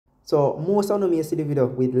So most of them may see the video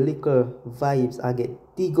with Likkle Vybz I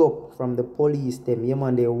get dig up from the police them. Yeah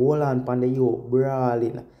man, they hold on pan the yo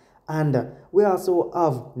brawling. And we also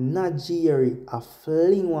have Najeerii a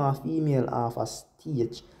fling one female off a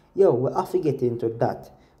stage. Yo, we have to get into that.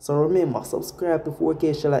 So remember, subscribe to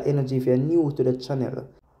 4K Shella Energy if you're new to the channel.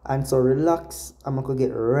 And so relax, I'm gonna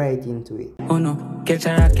get right into it. Oh no, catch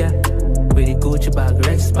a rock ya. With the Gucci bag,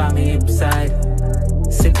 rest by me hip side.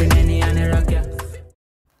 Sipping any on the rock ya.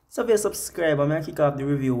 So if you subscribe, I'm gonna kick off the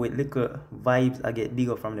review with Likkle Vybz I get dig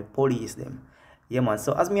up from the police them. Yeah man,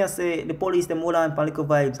 so as me I say, the police them hold on for Likkle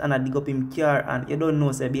Vybz and I dig up him car, and you don't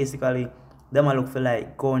know, say basically them I look for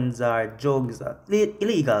like guns or drugs or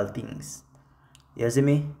illegal things. You see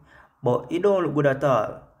me? But it don't look good at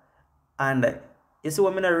all. And you see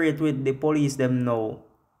what I rate with the police them now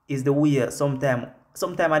is the way sometimes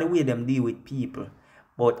the way them deal with people.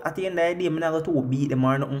 But at the end of the day, I'm not going to beat them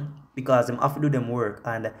or nothing because them have to do them work.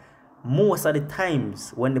 And most of the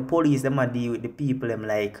times when the police them deal with the people, them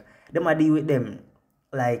deal with them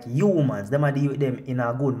like humans, them deal with them in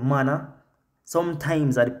a good manner.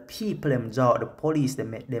 Sometimes the people them job, the police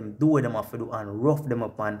them make them do what them have to do and rough them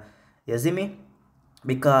up, and you see me?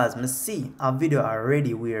 Because I see a video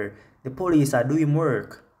already where the police are doing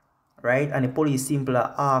work, right? And the police simply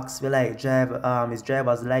ask for like his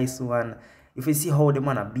driver's license, and if you see how the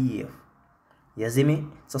man behave. You see me?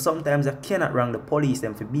 So sometimes I cannot wrong the police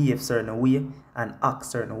them for behave certain way and act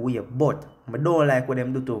certain way. But I don't like what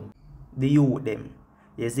them do to the youth them.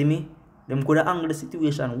 You see me? Them could have handled the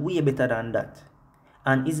situation way better than that.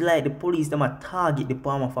 And it's like the police them a target the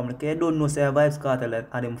Palmer family. Cause I don't know say Vybz cartel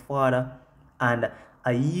and them father. And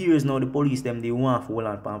a years now the police them they want to hold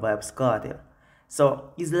on for Vybz cartel.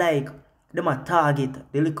 So it's like them a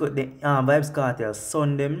target the Vybz cartel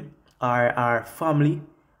son them or family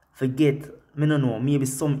forget, me no know, maybe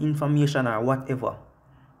some information or whatever.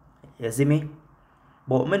 You see me?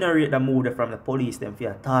 But me no rate the move from the police them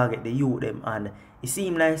for target the youth them, and it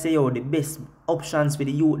seems like say yo the best options for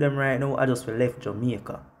the youth them right now are just for left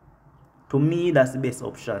Jamaica. To me that's the best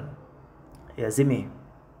option. You see me?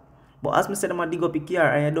 But as I said, them dig up a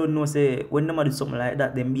car, and I don't know, say, when them do something like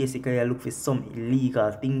that, then basically look for some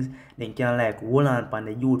illegal things, then can like hold on upon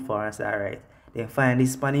the youth for and say, alright, then find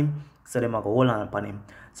this upon him, so them go hold on upon him.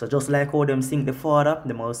 So just like how them sink the father,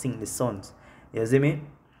 them will sink the sons. You see me?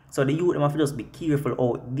 So the youth them have to just be careful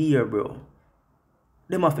out there, bro.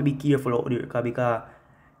 Them have to be careful out there, because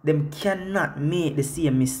them cannot make the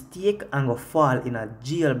same mistake and go fall in a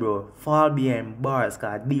jail, bro. Fall behind bars,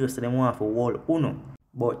 because there so them want to hold uno.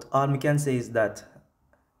 But all me can say is that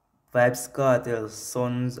Vybz cartel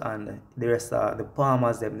sons and the rest of the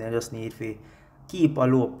Palmers them, they just need to keep a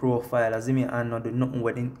low profile, as me, and not do nothing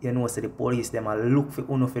when you know say the police them a look for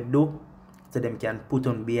uno for do, so them can put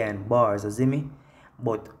on behind bars, as me.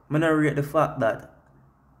 But I don't rate the fact that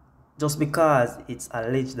just because it's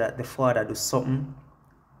alleged that the father do something,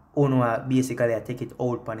 uno basically take it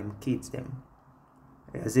out on him kids them.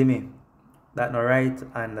 You see me? That not right,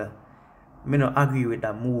 and I don't agree with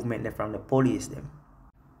that movement from the police them.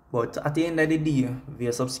 But at the end of the day, if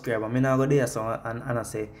you subscribe, I'm not go there and I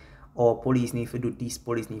say, oh, police need to do this,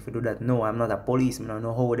 police need to do that. No, I'm not a police. I don't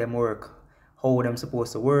know how them work, how them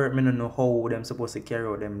supposed to work. I don't know how them supposed to carry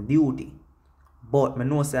out them duty. But I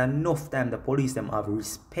know say enough time the police them have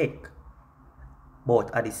respect.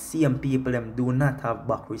 But at the same people them do not have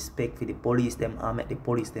back respect for the police them and make the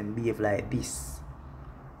police them behave like this.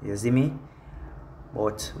 You see me?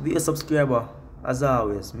 But be a subscriber, as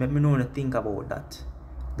always, let me know what you think about that.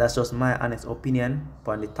 That's just my honest opinion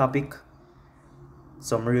on the topic.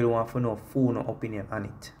 Some really want to know full opinion on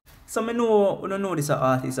it. So I know this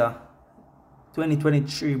artist,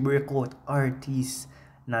 2023 breakout artist,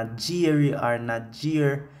 Najeerii or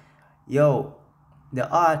Najeerii. Yo, the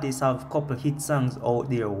artists have a couple hit songs out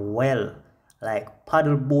there well, like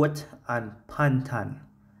Paddle Boat and Pantan.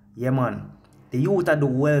 Yeah man, the youth are do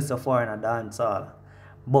well so far in a dancehall.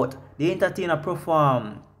 But the entertainer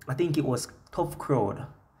perform, I think it was Tough Crowd.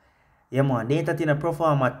 Yeah man, the entertainer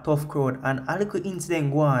perform at Tough Crowd, and a little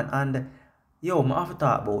incident go on, and yo, I have to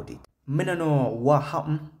talk about it. I don't know what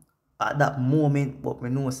happened at that moment, but I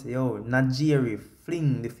know say yo, Najeerii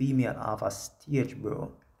fling the female off a stage,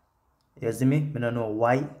 bro. You see me? I don't know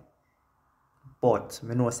why, but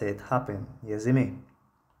I know say it happened. You see me?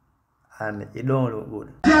 And it don't look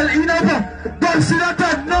good. Tell you never, don't see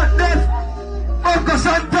that not dead. Focus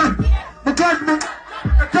on that.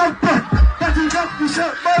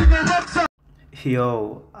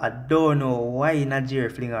 Yo, I don't know why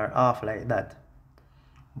Najeerii fling her off like that.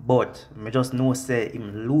 But I just know say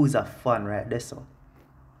him lose a fan right there, so.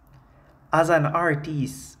 as an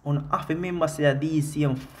artist, you have to remember say these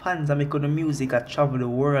same fans are making the music that travel the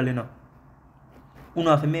world, you know. You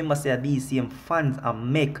have to remember say these same fans are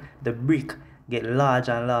make the brick get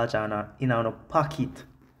larger and larger in our pocket.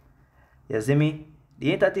 You see me?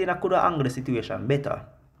 The entertainer could have angled the situation better.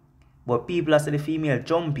 But people are say the female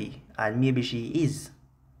jumpy, and maybe she is.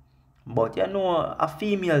 But you know, a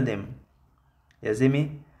female them. You see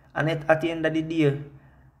me? And at the end of the day,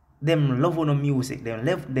 them love uno music, them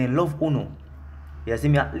love uno. You see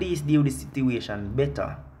me? At least deal with the situation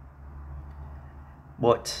better.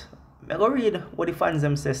 But I go read what the fans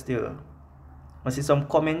them say still. I see some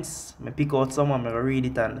comments, I pick out some and I go read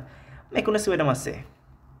it and make you see what them say.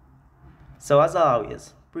 So as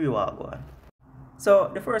always, pre-war go on.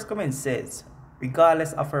 So the first comment says,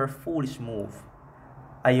 regardless of her foolish move,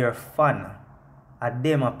 are your fan, a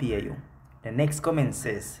them appear you. The next comment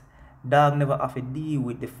says, dog never have to deal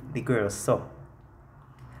with the girls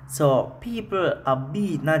so people are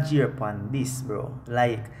beat Najeerii upon this, bro.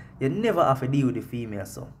 Like you never have to deal with the female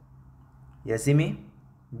so. You see me?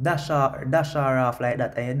 Dash her off like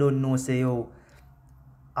that and you don't know say yo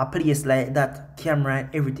a place like that, camera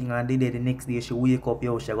and everything, and the next day she wake up,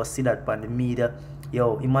 yo, she go see that on the media.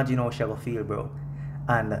 Yo, imagine how she go feel, bro.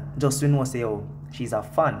 And just to know say yo, she's a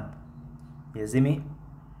fan. You see me?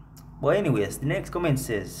 But anyways, the next comment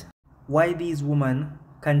says, why these women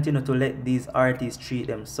continue to let these artists treat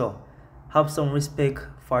them so? Have some respect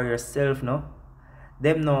for yourself, no?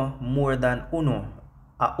 Them know more than uno.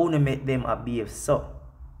 Uno make them behave so.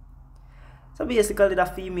 So basically the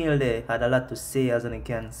female there had a lot to say, as you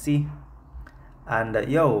can see. And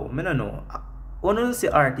yo, I don't know. When you see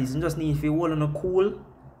artists, you just need to hold on cool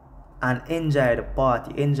and enjoy the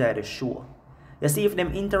party, enjoy the show. You see if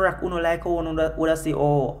them interact, like how would I say,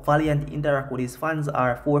 oh, Valiant interact with his fans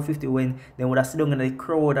are 450 when they would have sit down in the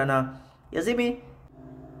crowd and you see me?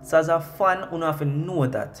 So as a fan, you have to know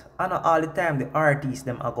that. And all the time the artists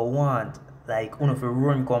them are going to want, like, you have to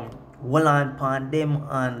run come, hold on upon them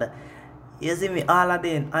and you see me, all of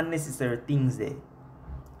them unnecessary things there.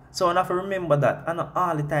 So I have to remember that. And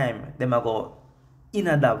all the time them are go in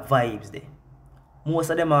that vibes there. Most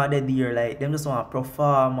of them are there like them just want to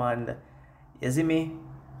perform and you see me?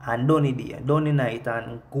 And done it there, done the night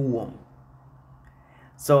and go home.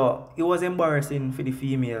 So it was embarrassing for the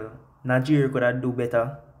female. Najeerii could have do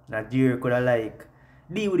better. Najeerii could have like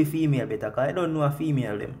deal with the female better, because I don't know a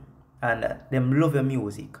female them. And them love your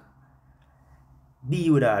music.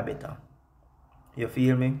 Deal with her better. You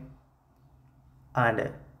feel me?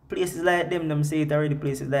 And places like them say it already,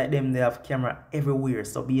 places like them, they have camera everywhere.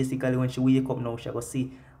 So basically when she wake up now, she go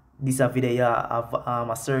see this video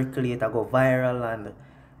a circulate, go viral, and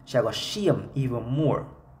she go shame even more.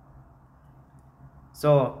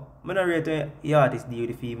 So I'm not ready to the artist deal with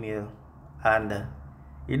the female, and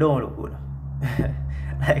you don't look good.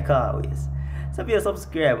 Like always. So if you're a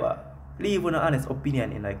subscriber, leave an honest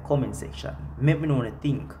opinion in the comment section. Make me know what you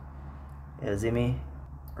think. You see me?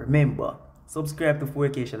 Remember, subscribe to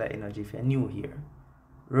 4K Shala Energy if you're new here.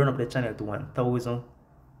 Run up the channel to 1,000.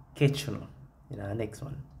 Catch you in the next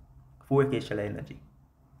one. 4K Shala Energy.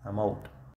 I'm out.